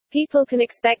People can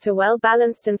expect a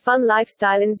well-balanced and fun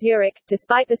lifestyle in Zurich,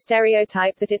 despite the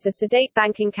stereotype that it's a sedate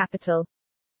banking capital.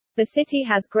 The city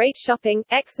has great shopping,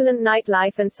 excellent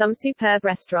nightlife and some superb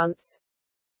restaurants.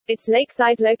 Its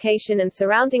lakeside location and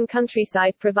surrounding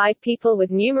countryside provide people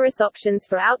with numerous options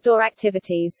for outdoor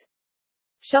activities.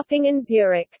 Shopping in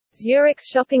Zurich. Zurich's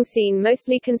shopping scene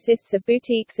mostly consists of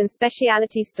boutiques and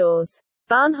specialty stores.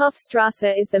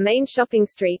 Bahnhofstrasse is the main shopping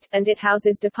street, and it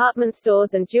houses department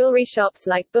stores and jewelry shops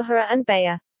like Bucherer and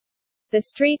Bayer. The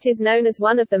street is known as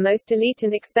one of the most elite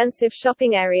and expensive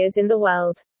shopping areas in the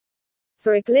world.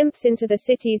 For a glimpse into the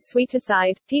city's sweeter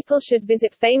side, people should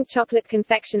visit famed chocolate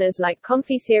confectioners like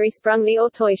Konfiserie Sprungli or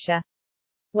Teuscher.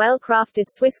 Well-crafted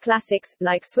Swiss classics,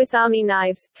 like Swiss Army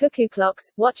knives, cuckoo clocks,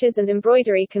 watches and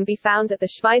embroidery can be found at the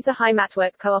Schweizer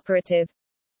Heimatwerk Cooperative.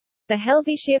 The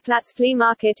Helvetierplatz flea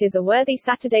market is a worthy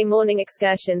Saturday morning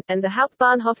excursion, and the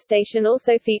Hauptbahnhof station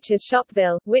also features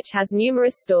Shopville, which has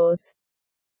numerous stores.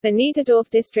 The Niederdorf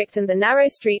district and the narrow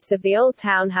streets of the Old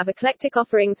Town have eclectic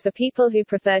offerings for people who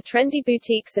prefer trendy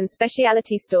boutiques and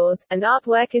specialty stores, and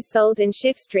artwork is sold in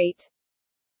Schiff Street.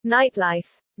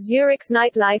 Nightlife. Zurich's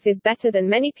nightlife is better than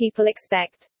many people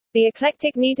expect. The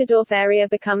eclectic Niederdorf area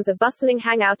becomes a bustling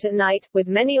hangout at night, with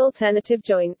many alternative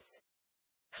joints.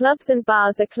 Clubs and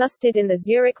bars are clustered in the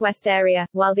Zurich West area,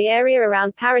 while the area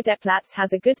around Paradeplatz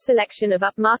has a good selection of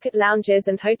upmarket lounges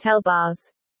and hotel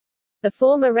bars. The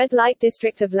former red light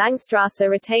district of Langstrasse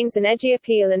retains an edgy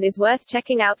appeal and is worth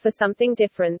checking out for something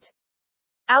different.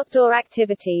 Outdoor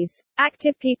activities.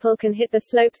 Active people can hit the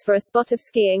slopes for a spot of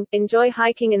skiing, enjoy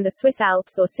hiking in the Swiss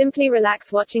Alps or simply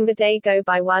relax watching the day go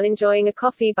by while enjoying a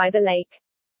coffee by the lake.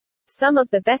 Some of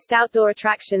the best outdoor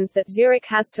attractions that Zurich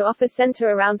has to offer center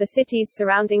around the city's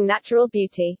surrounding natural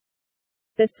beauty.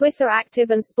 The Swiss are active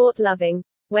and sport-loving.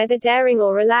 Whether daring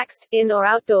or relaxed, in or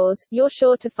outdoors, you're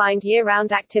sure to find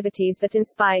year-round activities that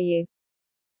inspire you.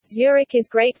 Zurich is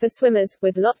great for swimmers,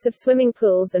 with lots of swimming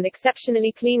pools and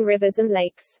exceptionally clean rivers and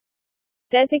lakes.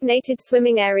 Designated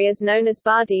swimming areas known as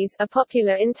badies are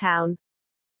popular in town.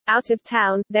 Out of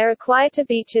town, there are quieter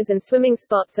beaches and swimming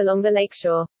spots along the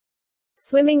lakeshore.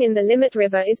 Swimming in the Limmat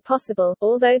River is possible,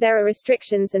 although there are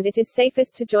restrictions and it is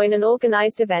safest to join an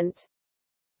organized event.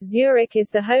 Zurich is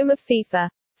the home of FIFA.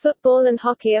 Football and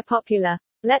hockey are popular.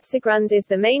 Letzigrund is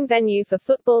the main venue for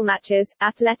football matches,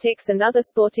 athletics and other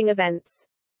sporting events.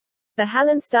 The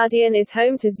Hallenstadion is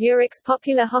home to Zurich's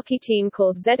popular hockey team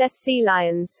called ZSC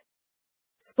Lions.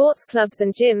 Sports clubs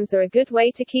and gyms are a good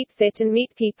way to keep fit and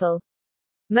meet people.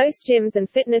 Most gyms and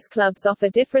fitness clubs offer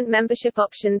different membership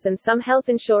options and some health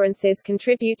insurances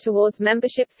contribute towards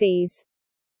membership fees.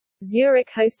 Zurich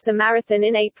hosts a marathon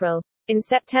in April. In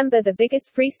September, the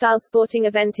biggest freestyle sporting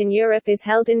event in Europe is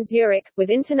held in Zurich, with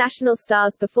international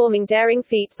stars performing daring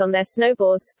feats on their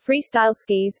snowboards, freestyle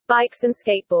skis, bikes and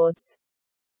skateboards.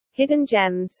 Hidden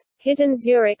gems. Hidden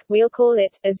Zurich, we'll call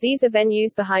it, as these are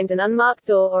venues behind an unmarked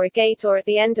door or a gate or at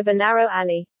the end of a narrow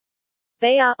alley.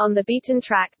 They are on the beaten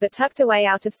track, but tucked away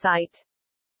out of sight.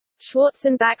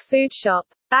 Schwarzenbach Food Shop.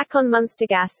 Back on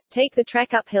Munstergasse, take the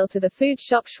trek uphill to the food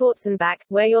shop Schwarzenbach,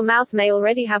 where your mouth may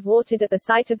already have watered at the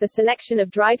sight of the selection of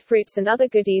dried fruits and other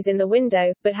goodies in the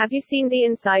window, but have you seen the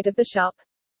inside of the shop?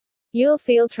 You'll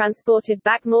feel transported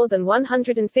back more than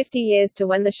 150 years to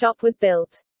when the shop was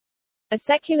built. A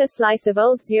secular slice of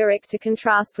old Zurich to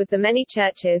contrast with the many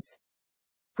churches.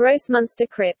 Grossmünster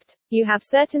Crypt. You have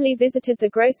certainly visited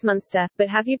the Grossmünster, but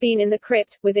have you been in the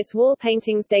crypt, with its wall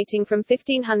paintings dating from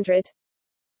 1500?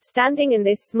 Standing in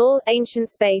this small, ancient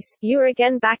space, you are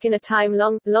again back in a time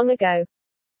long, long ago.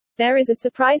 There is a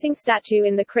surprising statue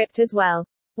in the crypt as well.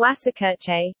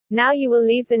 Wasserkirche. Now you will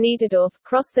leave the Niederdorf,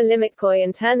 cross the Limmatkoi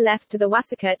and turn left to the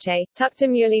Wasserkirche, tucked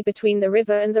demurely between the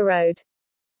river and the road.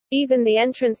 Even the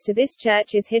entrance to this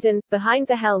church is hidden, behind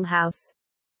the Helmhaus.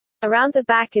 Around the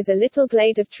back is a little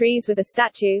glade of trees with a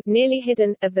statue, nearly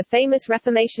hidden, of the famous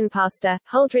Reformation pastor,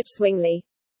 Huldrych Zwingli.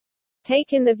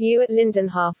 Take in the view at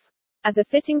Lindenhof. As a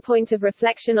fitting point of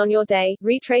reflection on your day,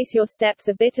 retrace your steps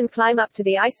a bit and climb up to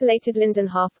the isolated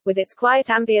Lindenhof, with its quiet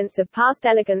ambience of past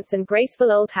elegance and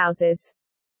graceful old houses.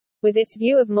 With its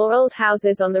view of more old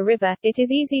houses on the river, it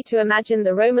is easy to imagine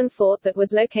the Roman fort that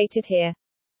was located here.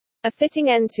 A fitting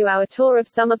end to our tour of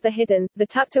some of the hidden, the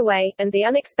tucked away, and the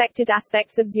unexpected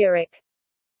aspects of Zurich.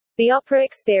 The opera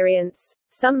experience.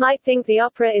 Some might think the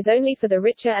opera is only for the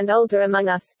richer and older among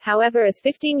us, however, as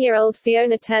 15-year-old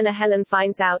Fiona Turner-Helen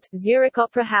finds out, Zurich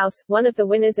Opera House, one of the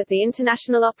winners at the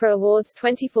International Opera Awards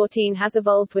 2014, has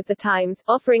evolved with the times,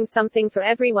 offering something for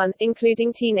everyone,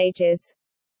 including teenagers.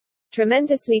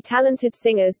 Tremendously talented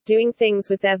singers, doing things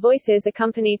with their voices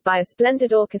accompanied by a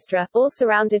splendid orchestra, all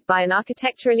surrounded by an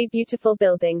architecturally beautiful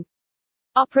building.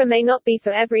 Opera may not be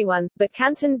for everyone, but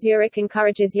Canton Zurich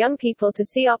encourages young people to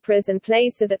see operas and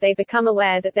plays so that they become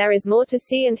aware that there is more to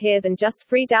see and hear than just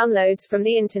free downloads from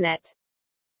the internet.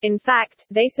 In fact,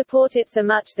 they support it so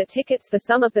much that tickets for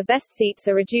some of the best seats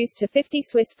are reduced to 50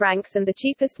 Swiss francs and the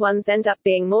cheapest ones end up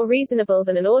being more reasonable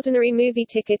than an ordinary movie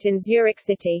ticket in Zurich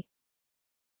City.